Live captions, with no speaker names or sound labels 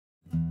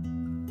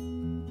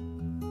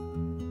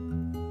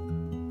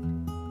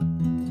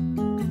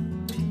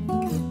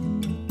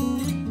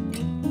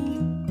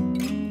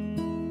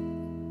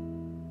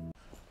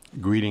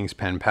Greetings,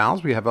 pen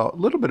pals. We have a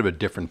little bit of a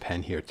different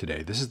pen here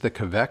today. This is the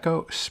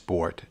Kaweco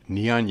Sport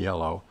Neon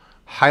Yellow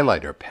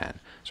Highlighter Pen.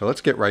 So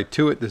let's get right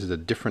to it. This is a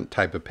different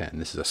type of pen.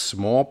 This is a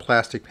small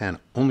plastic pen,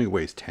 only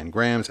weighs 10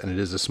 grams, and it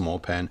is a small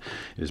pen.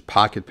 It is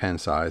pocket pen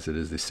size. It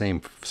is the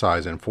same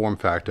size and form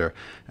factor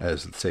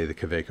as, let's say, the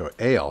Kaweco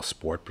AL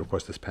Sport, but of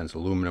course this pen's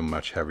aluminum,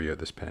 much heavier.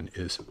 This pen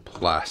is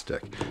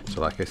plastic.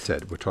 So like I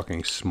said, we're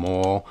talking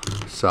small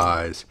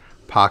size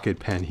pocket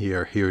pen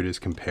here. Here it is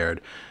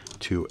compared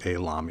to a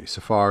Lamy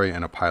Safari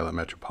and a Pilot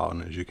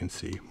Metropolitan. As you can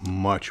see,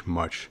 much,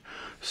 much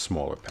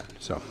smaller pen.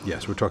 So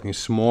yes, we're talking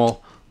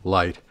small,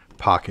 light,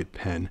 pocket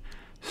pen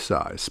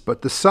size.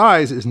 But the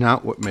size is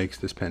not what makes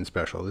this pen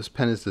special. This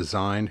pen is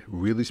designed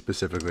really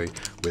specifically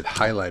with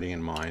highlighting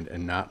in mind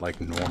and not like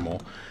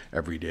normal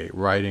everyday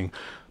writing.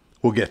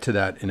 We'll get to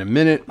that in a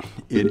minute.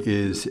 It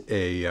is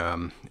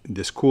a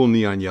this cool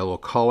neon yellow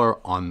color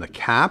on the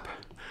cap.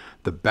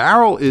 The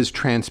barrel is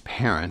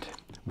transparent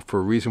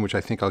for a reason which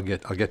I think I'll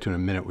get to in a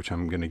minute, which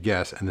I'm going to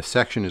guess. And the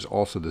section is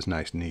also this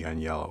nice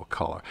neon yellow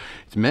color.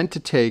 It's meant to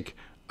take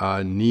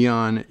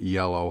neon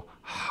yellow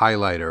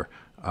highlighter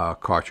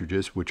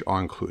cartridges, which are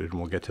included, and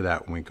we'll get to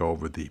that when we go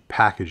over the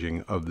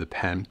packaging of the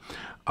pen.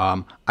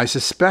 I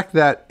suspect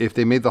that if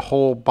they made the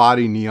whole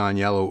body neon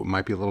yellow, it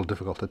might be a little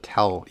difficult to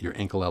tell your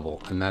ink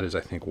level, and that is,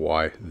 I think,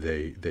 why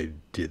they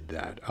did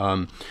that.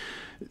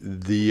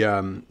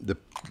 The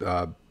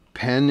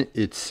pen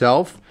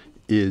itself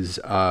is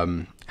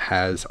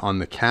has on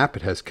the cap,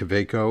 it has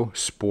Kaweco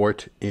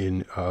Sport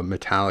in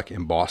metallic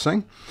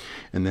embossing,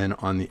 and then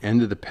on the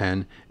end of the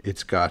pen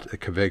it's got a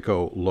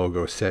Kaweco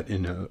logo set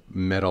in a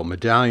metal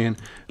medallion,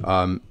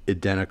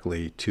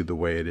 identically to the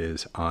way it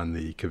is on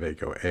the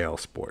Kaweco AL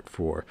Sport.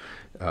 For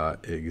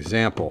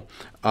example,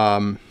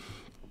 it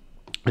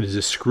is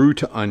a screw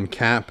to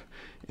uncap,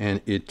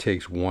 and it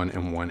takes 1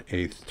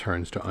 1/8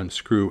 turns to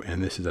unscrew,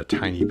 and this is a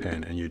tiny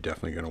pen, and you're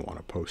definitely going to want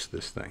to post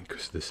this thing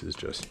because this is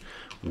just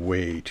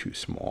way too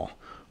small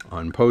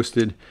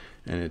unposted,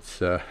 and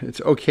it's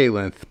okay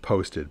length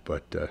posted,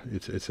 but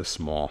it's a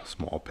small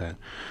pen.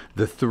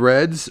 The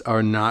threads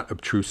are not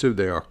obtrusive,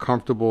 they are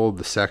comfortable.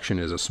 The section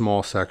is a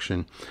small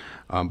section,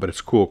 but it's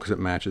cool because it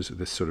matches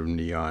this sort of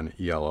neon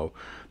yellow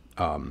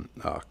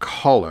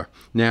color.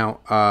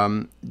 Now,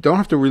 don't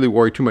have to really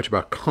worry too much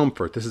about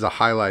comfort. This is a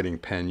highlighting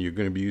pen. You're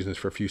going to be using this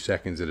for a few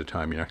seconds at a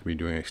time. You're not going to be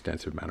doing an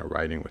extensive amount of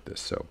writing with this,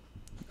 so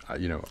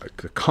you know,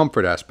 the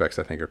comfort aspects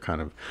I think are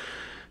kind of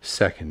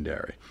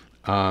secondary.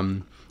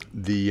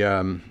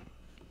 The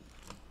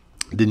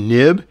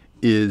nib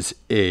is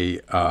a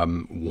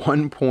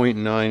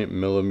 1.9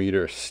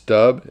 millimeter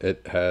stub.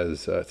 It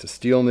has it's a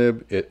steel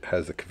nib. It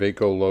has the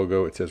Kaweco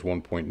logo. It says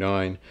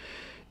 1.9.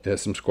 It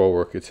has some scroll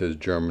work. It says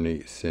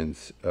Germany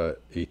since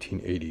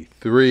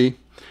 1883,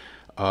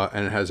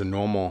 and it has a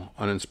normal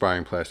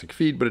uninspiring plastic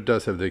feed, but it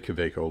does have the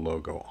Kaweco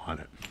logo on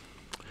it.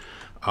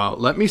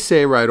 Let me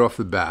say right off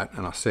the bat,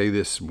 and I'll say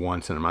this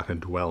once, and I'm not going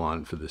to dwell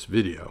on it for this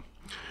video.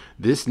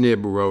 This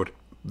nib wrote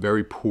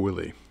very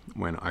poorly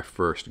when I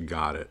first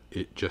got it.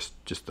 It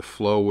just the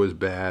flow was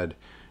bad.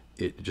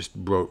 It just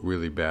wrote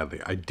really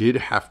badly. I did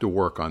have to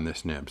work on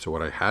this nib. So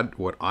what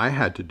I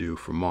had to do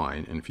for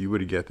mine, and if you were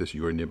to get this,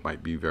 your nib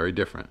might be very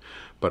different,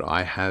 but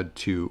I had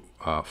to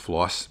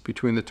floss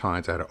between the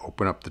tines. I had to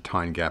open up the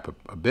tine gap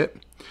a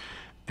bit,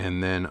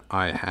 and then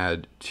I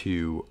had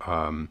to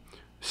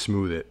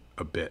smooth it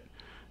a bit.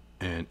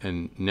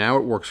 And now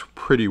it works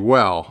pretty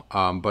well,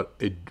 but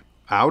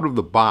out of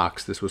the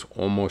box, this was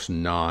almost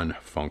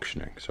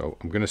non-functioning. So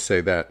I'm going to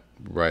say that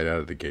right out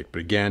of the gate.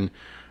 But again,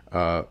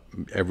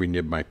 every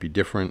nib might be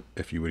different.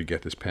 If you were to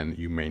get this pen,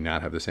 you may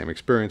not have the same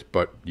experience,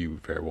 but you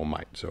very well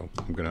might. So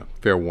I'm going to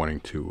fair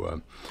warning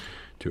to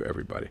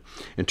everybody.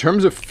 In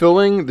terms of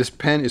filling, this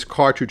pen is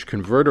cartridge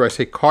converter. I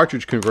say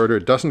cartridge converter.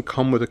 It doesn't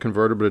come with a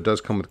converter, but it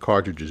does come with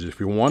cartridges. If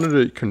you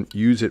wanted to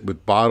use it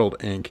with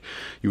bottled ink,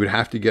 you would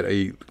have to get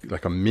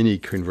like a mini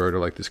converter,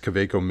 like this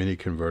Kaweco mini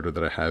converter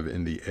that I have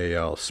in the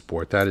AL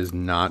Sport. That is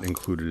not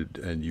included,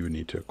 and you would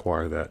need to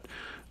acquire that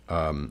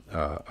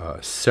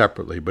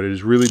separately. But it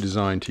is really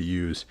designed to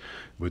use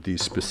with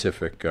these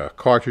specific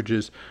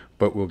cartridges.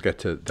 But we'll get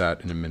to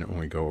that in a minute when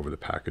we go over the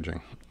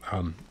packaging,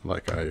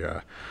 like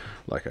I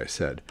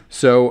said.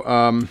 So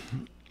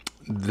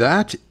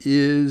that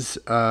is,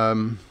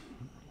 oh,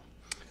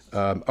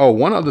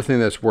 one other thing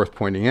that's worth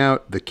pointing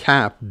out, the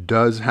cap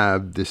does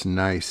have this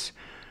nice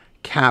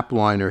cap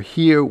liner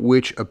here,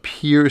 which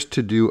appears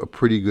to do a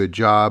pretty good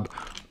job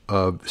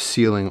of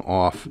sealing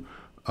off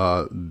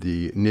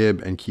the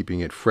nib and keeping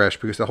it fresh,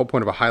 because the whole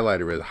point of a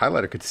highlighter is a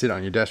highlighter could sit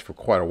on your desk for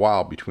quite a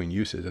while between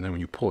uses, and then when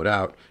you pull it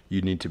out,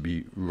 you need to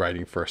be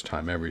writing first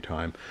time every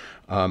time.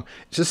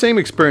 It's the same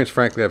experience,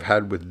 frankly, I've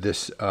had with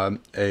this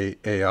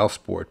AL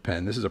Sport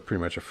pen. This is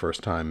pretty much a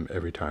first time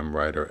every time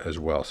writer as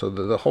well. So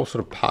the whole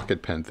sort of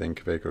pocket pen thing,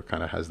 Kaweco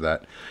kind of has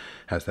that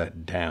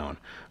down.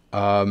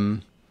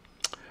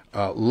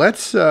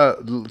 Let's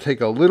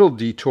take a little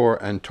detour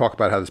and talk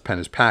about how this pen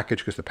is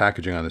packaged, because the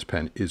packaging on this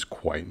pen is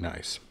quite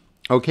nice.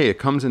 Okay, it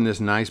comes in this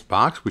nice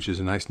box, which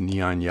is a nice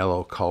neon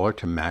yellow color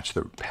to match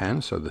the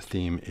pen, so the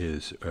theme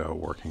is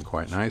working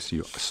quite nice.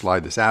 You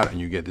slide this out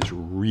and you get this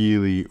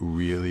really,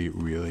 really,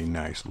 really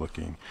nice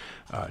looking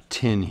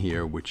tin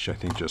here, which I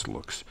think just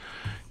looks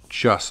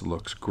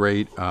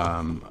great,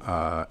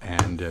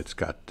 and it's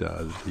got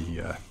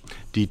the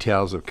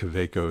details of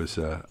Kaweco's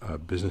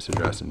business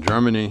address in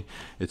Germany,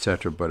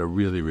 etc. But a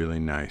really, really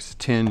nice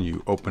tin.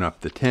 You open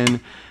up the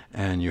tin,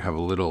 and you have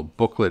a little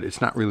booklet.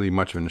 It's not really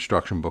much of an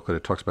instruction booklet.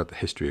 It talks about the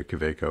history of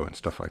Kaweco and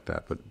stuff like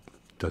that, but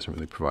doesn't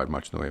really provide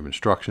much in the way of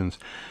instructions.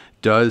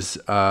 Does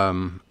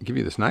give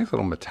you this nice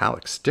little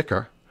metallic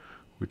sticker,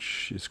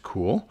 which is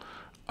cool.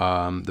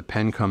 The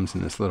pen comes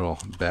in this little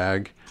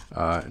bag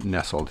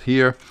nestled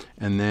here,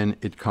 and then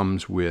it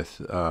comes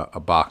with a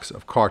box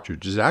of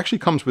cartridges. It actually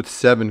comes with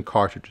 7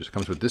 cartridges. It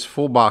comes with this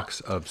full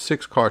box of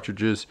 6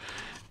 cartridges,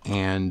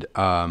 and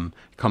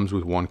comes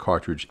with 1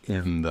 cartridge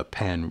in the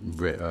pen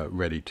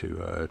ready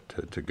to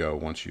go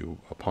once you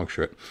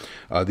puncture it.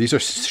 These are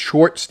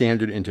short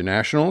standard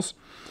internationals.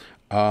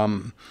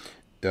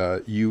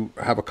 You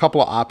have a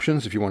couple of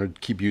options if you want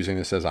to keep using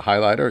this as a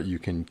highlighter. You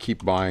can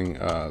keep buying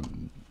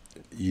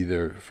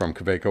either from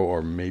Kaweco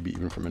or maybe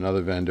even from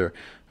another vendor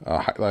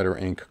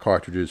highlighter ink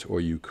cartridges, or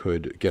you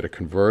could get a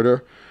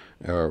converter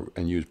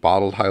and use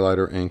bottled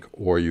highlighter ink,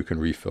 or you can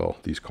refill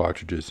these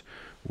cartridges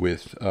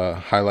with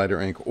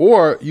highlighter ink,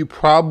 or you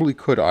probably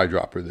could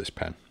eyedropper this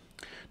pen.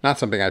 Not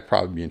something I'd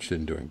probably be interested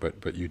in doing,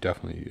 but you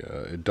definitely,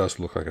 it does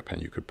look like a pen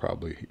you could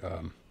probably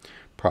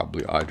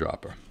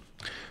eyedropper.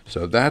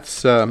 So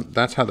that's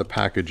how the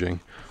packaging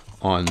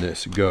on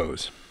this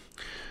goes.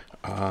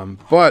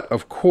 But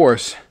of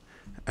course,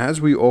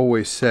 as we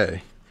always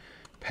say,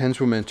 pens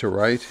were meant to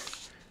write,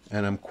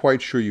 and I'm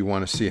quite sure you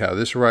want to see how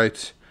this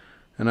writes,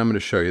 and I'm going to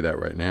show you that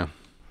right now.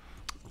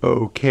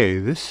 Okay,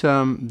 this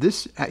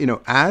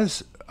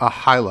as a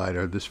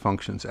highlighter, this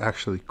functions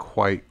actually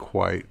quite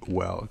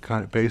well. It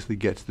kind of basically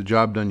gets the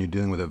job done. You're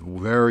dealing with a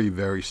very,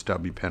 very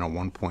stubby pen, a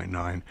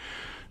 1.9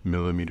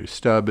 millimeter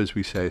stub, as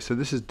we say. So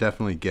this is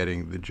definitely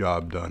getting the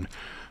job done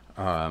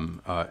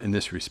in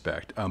this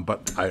respect.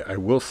 But I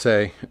will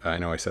say, I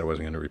know I said I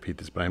wasn't going to repeat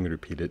this, but I'm going to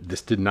repeat it.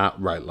 This did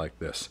not write like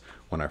this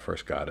when I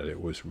first got it.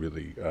 It was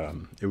really,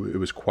 it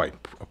was quite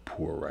a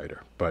poor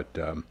writer. But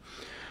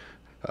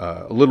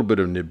a little bit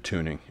of nib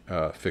tuning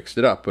fixed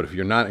it up. But if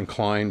you're not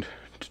inclined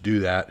to do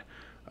that,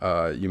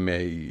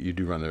 you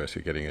do run the risk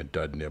of getting a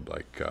dud nib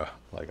like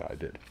I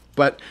did.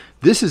 But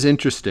this is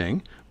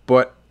interesting.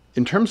 But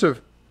in terms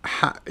of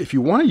if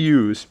you want to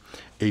use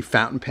a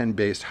fountain pen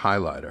based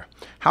highlighter,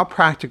 how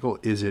practical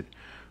is it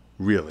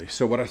really?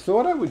 So what I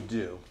thought I would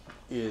do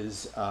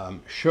is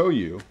show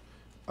you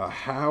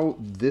how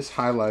this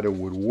highlighter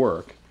would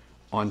work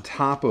on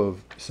top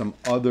of some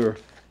other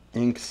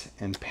inks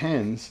and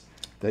pens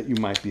that you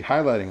might be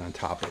highlighting on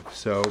top of.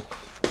 So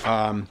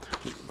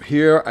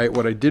here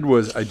what I did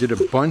was I did a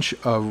bunch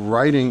of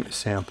writing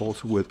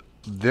samples with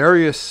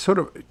various sort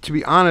of, to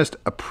be honest,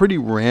 a pretty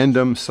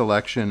random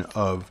selection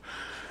of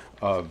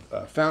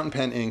fountain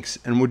pen inks,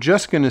 and we're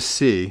just going to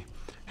see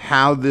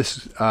how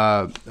this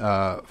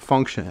we'll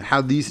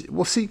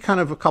see kind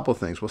of a couple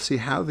things. We'll see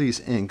how these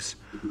inks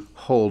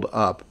hold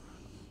up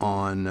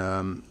on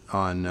under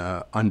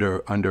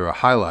a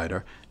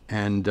highlighter,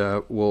 and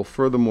we'll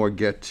furthermore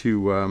get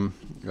to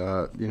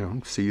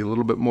see a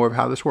little bit more of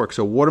how this works.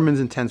 So Waterman's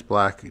Intense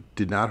Black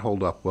did not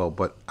hold up well,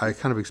 but I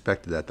kind of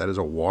expected that. That is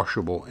a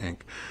washable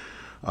ink.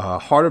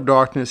 Heart of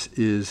Darkness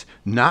is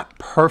not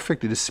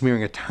perfect. It is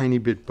smearing a tiny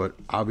bit, but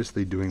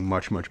obviously doing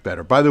much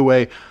better. By the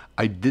way,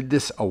 I did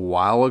this a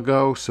while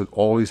ago, so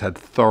all these had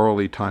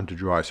thoroughly time to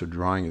dry, so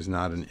drying is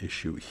not an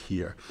issue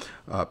here.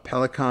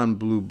 Pelican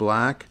Blue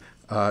Black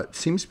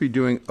seems to be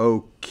doing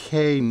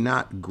okay,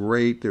 not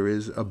great. There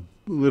is a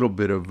little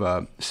bit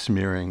of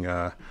smearing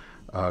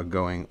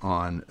going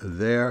on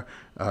there.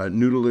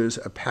 Noodler's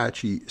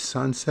Apache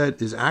Sunset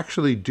is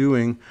actually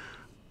doing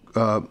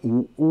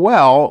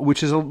well,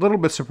 which is a little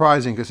bit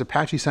surprising because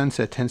Apache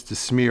Sunset tends to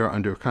smear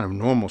under kind of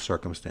normal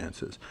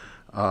circumstances.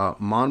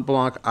 Mont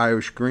Blanc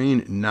Irish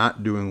Green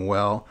not doing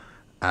well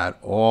at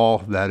all.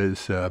 That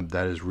is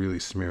really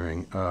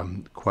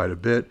smearing quite a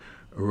bit.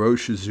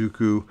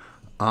 Oroshizuku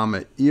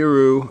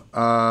Amairu,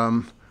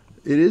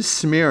 it is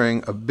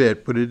smearing a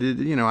bit, but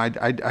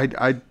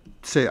I'd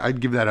say I'd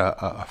give that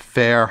a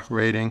fair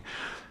rating.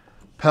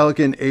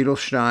 Pelican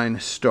Edelstein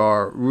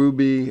Star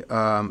Ruby,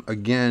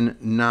 again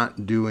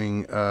not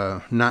doing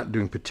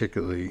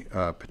particularly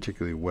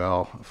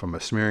well from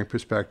a smearing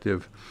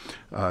perspective.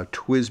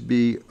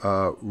 Twisby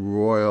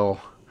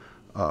Royal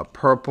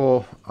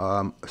Purple,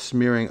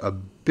 smearing a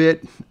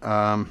bit,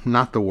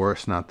 not the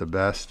worst, not the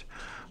best.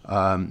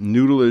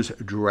 Noodler's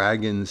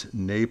Dragon's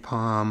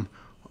Napalm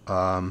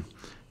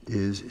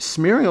is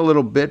smearing a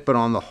little bit, but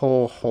on the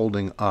whole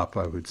holding up,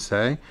 I would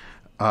say.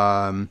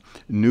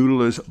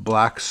 Noodler's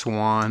Black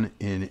Swan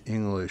in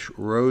English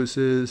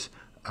Roses.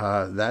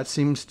 That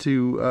seems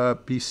to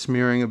be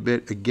smearing a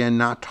bit. Again,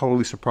 not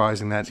totally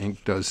surprising. That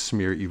ink does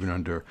smear even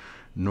under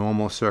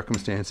normal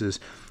circumstances.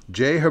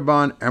 J.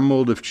 Herbin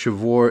Emerald of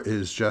Chivor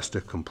is just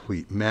a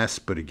complete mess,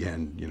 but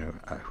again, you know,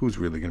 who's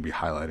really going to be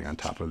highlighting on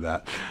top of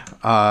that?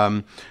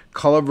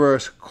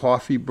 Colorverse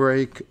Coffee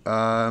Break,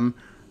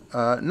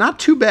 not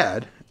too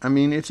bad. I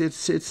mean,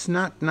 it's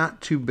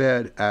not too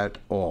bad at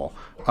all.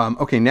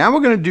 Okay, now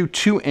we're going to do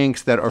two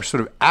inks that are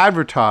sort of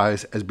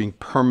advertised as being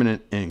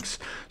permanent inks.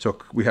 So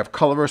we have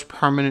Colorverse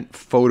Permanent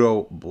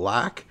Photo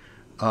Black,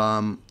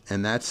 and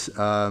that's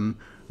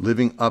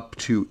living up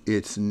to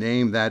its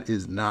name. That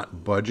is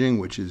not budging,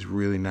 which is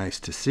really nice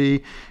to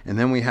see. And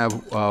then we have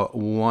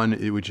one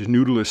which is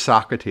Noodler's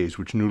Socrates,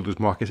 which Noodler's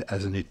markets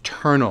as an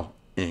eternal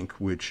ink,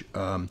 which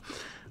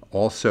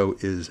also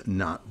is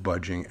not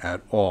budging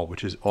at all,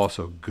 which is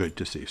also good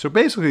to see. So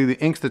basically, the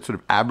inks that sort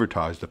of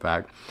advertise the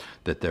fact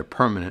that they're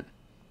permanent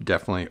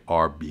definitely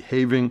are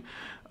behaving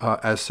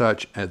as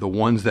such. And the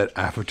ones that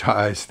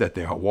advertise that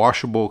they are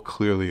washable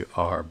clearly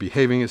are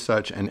behaving as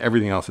such, and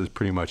everything else is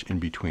pretty much in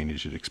between,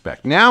 as you'd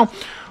expect. Now,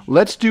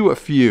 let's do a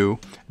few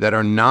that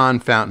are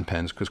non-fountain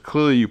pens, because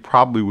clearly you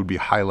probably would be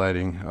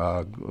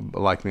highlighting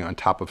likely on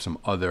top of some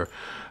other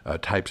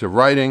types of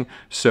writing.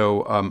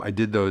 So I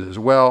did those as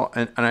well,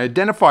 and I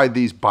identified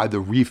these by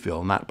the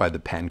refill, not by the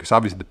pen, because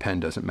obviously the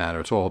pen doesn't matter.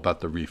 It's all about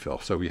the refill.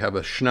 So we have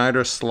a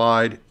Schneider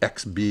Slide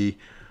XB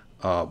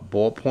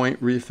ballpoint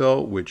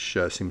refill, which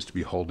seems to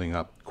be holding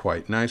up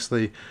quite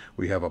nicely.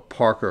 We have a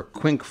Parker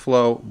Quink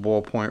Flow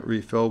ballpoint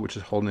refill, which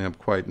is holding up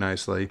quite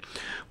nicely.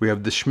 We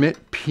have the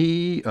Schmidt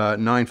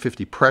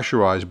P950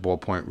 pressurized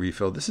ballpoint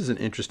refill. This is an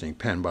interesting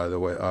pen, by the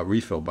way,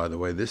 refill, by the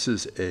way. This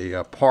is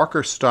a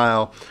Parker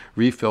style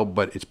refill,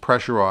 but it's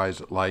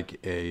pressurized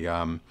like a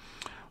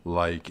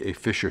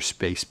Fisher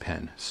Space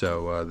Pen.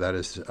 So that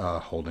is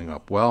holding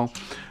up well.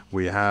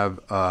 We have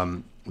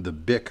the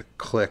Bic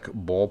Click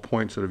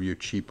ballpoint, sort of your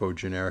cheapo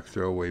generic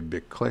throwaway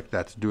Bic Click,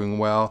 that's doing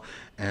well,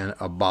 and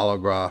a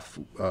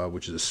Bolograph,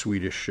 which is a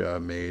Swedish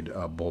made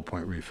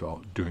ballpoint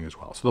refill, doing as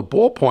well. So the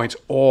ballpoints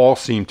all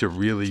seem to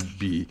really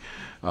be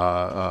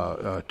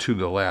to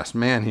the last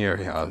man here,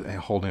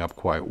 holding up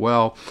quite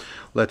well.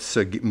 Let's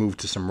move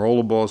to some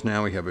rollerballs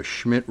now. We have a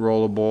Schmidt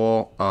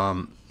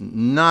rollerball,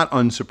 not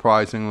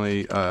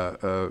unsurprisingly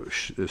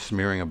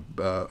smearing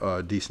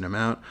a decent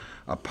amount.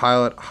 A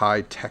Pilot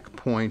High Tech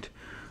Point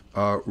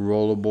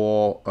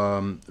rollerball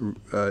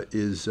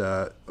is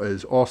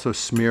also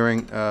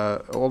smearing,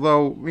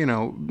 although, you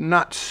know,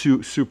 not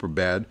super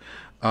bad.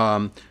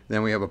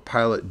 Then we have a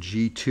Pilot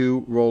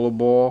G2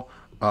 rollerball.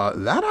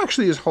 That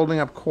actually is holding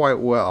up quite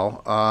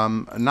well.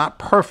 Not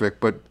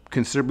perfect, but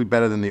considerably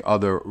better than the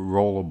other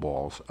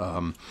rollerballs.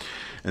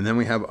 And then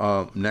we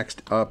have,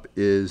 next up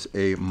is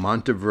a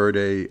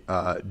Monteverde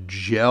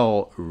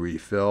gel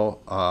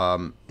refill.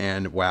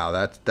 And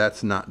wow,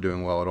 that's not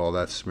doing well at all.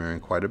 That's smearing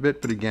quite a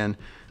bit, but again,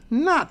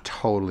 not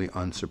totally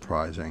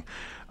unsurprising.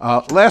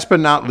 Last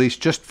but not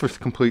least, just for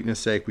completeness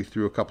sake, we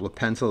threw a couple of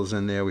pencils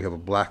in there. We have a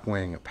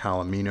Blackwing, a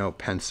Palomino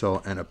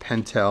pencil, and a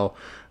Pentel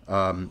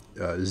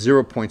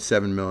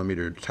 0.7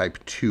 millimeter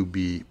Type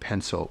 2B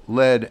pencil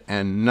lead,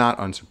 and not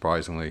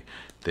unsurprisingly,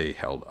 they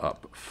held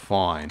up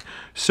fine.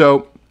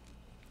 So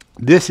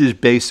this is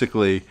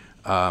basically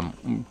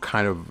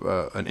kind of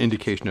an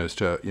indication as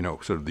to, you know,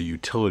 sort of the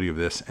utility of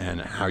this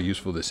and how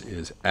useful this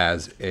is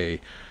as a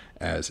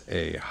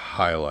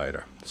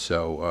highlighter.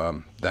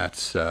 So that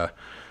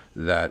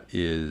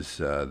is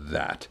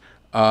that.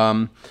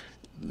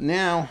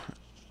 Now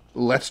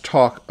let's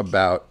talk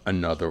about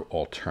another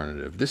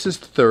alternative. This is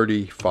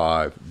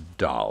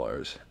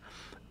 $35.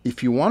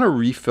 If you want a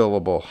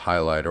refillable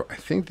highlighter, I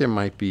think there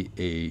might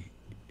be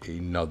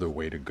another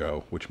way to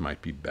go, which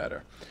might be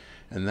better.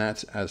 And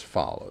that's as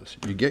follows.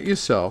 You get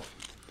yourself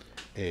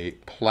a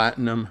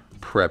Platinum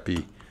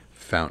Preppy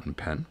fountain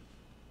pen.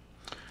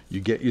 You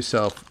get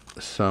yourself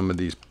some of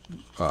these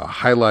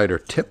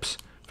highlighter tips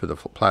for the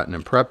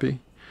Platinum Preppy.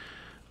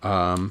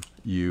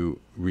 You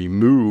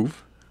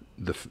remove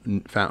the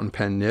fountain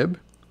pen nib.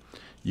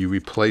 You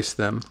replace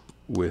them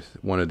with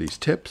one of these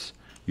tips.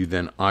 You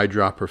then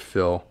eyedropper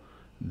fill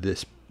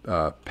this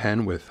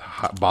pen with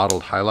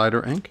bottled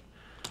highlighter ink.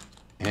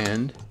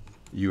 And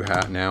you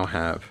now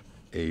have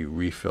a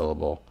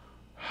refillable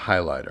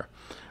highlighter.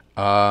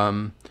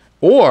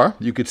 Or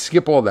you could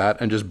skip all that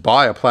and just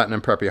buy a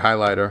Platinum Preppy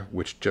highlighter,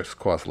 which just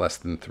costs less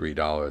than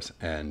 $3,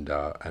 and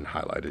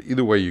highlight it.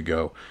 Either way you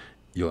go,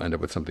 you'll end up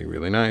with something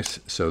really nice.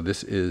 So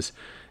this is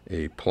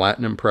a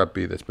Platinum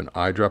Preppy that's been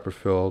eyedropper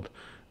filled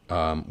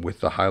with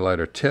the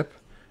highlighter tip,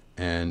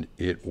 and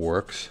it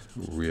works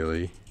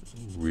really,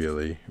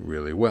 really,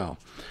 really well.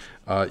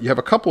 You have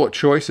a couple of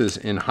choices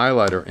in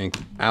highlighter ink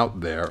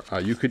out there.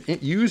 You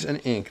could use an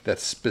ink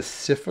that's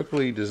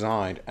specifically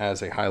designed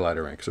as a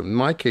highlighter ink. So in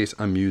my case,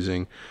 I'm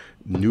using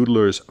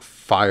Noodler's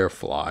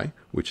Firefly,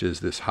 which is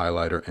this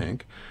highlighter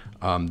ink.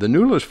 The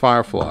Noodler's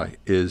Firefly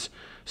is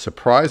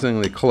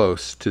surprisingly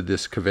close to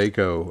this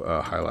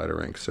Kaweco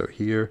highlighter ink. So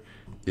here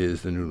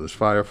is the Noodler's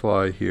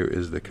Firefly. Here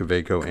is the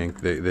Kaweco ink.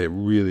 They're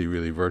really,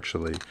 really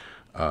virtually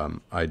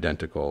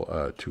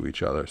identical to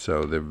each other.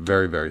 So they're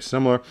very, very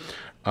similar.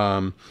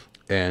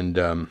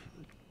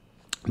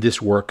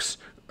 this works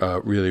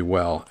really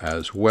well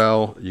as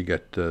well. You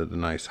get the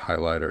nice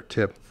highlighter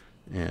tip,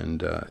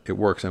 and it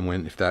works.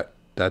 And if that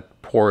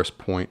porous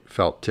point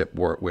felt tip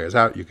wears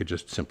out, you could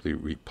just simply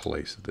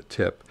replace the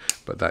tip.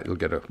 But that you'll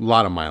get a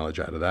lot of mileage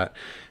out of that,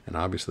 and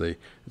obviously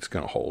it's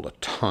going to hold a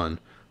ton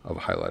of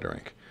highlighter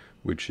ink,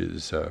 which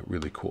is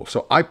really cool.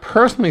 So I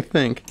personally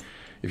think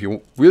if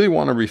you really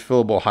want a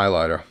refillable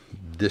highlighter,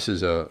 this is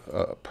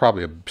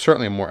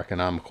certainly a more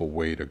economical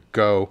way to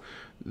go.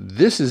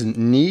 This is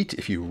neat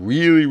if you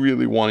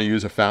really want to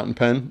use a fountain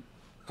pen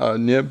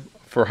nib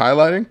for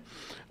highlighting,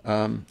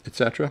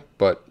 etc.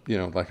 But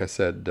like I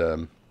said,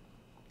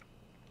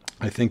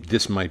 I think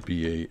this might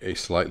be a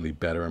slightly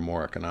better and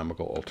more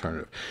economical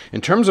alternative.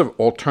 In terms of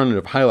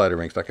alternative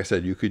highlighter inks, like I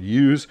said, you could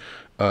use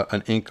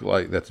an ink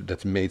like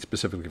that's made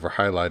specifically for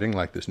highlighting,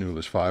 like this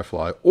Newless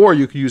Firefly, or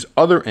you could use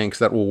other inks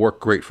that will work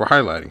great for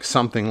highlighting.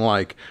 Something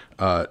like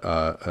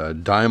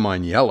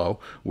Diamine Yellow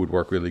would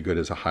work really good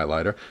as a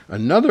highlighter.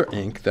 Another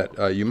ink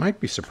that you might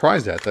be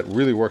surprised at that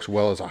really works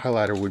well as a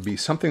highlighter would be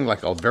something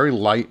like a very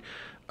light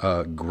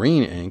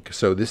green ink.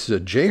 So this is a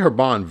J.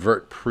 Herbin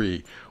Vert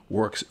Pre.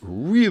 Works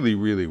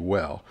really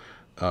well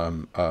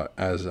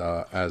as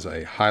a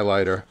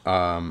highlighter,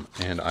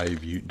 and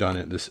I've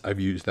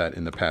used that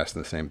in the past.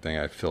 And the same thing,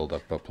 I've filled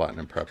up a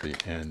Platinum Preppy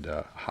and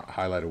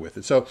highlighter with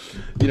it. So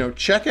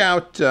check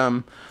out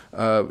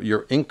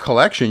your ink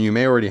collection. You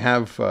may already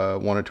have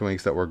one or two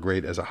inks that work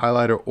great as a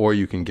highlighter, or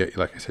you can get,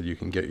 like I said, you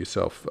can get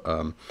yourself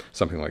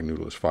something like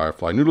Noodles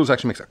Firefly. Noodles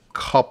actually makes a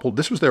couple.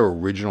 This was their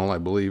original, I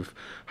believe,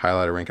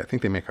 highlighter ink. I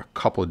think they make a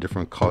couple of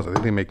different colors. I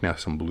think they make now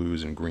some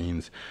blues and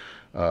greens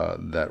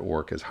that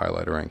work as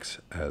highlighter inks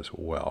as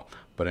well.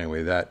 But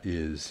anyway, that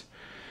is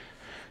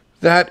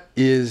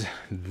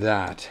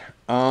that.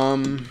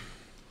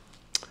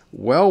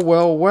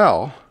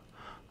 Well.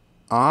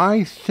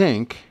 I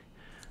think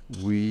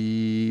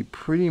we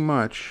pretty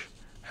much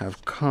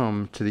have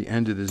come to the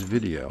end of this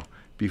video.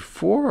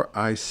 Before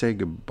I say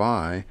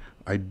goodbye,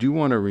 I do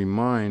want to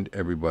remind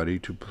everybody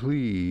to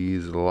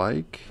please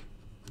like,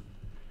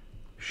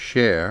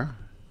 share,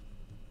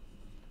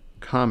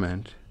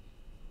 comment,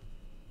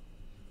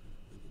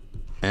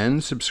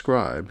 and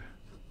subscribe.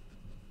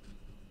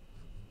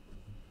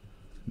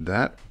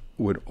 That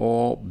would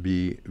all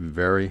be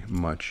very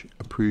much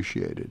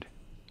appreciated.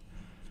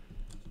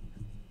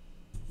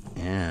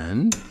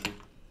 And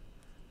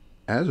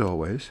as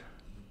always,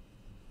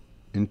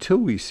 until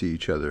we see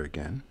each other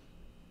again,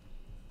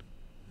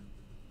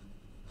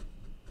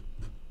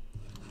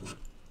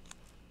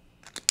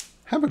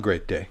 have a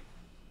great day.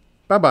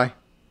 Bye-bye.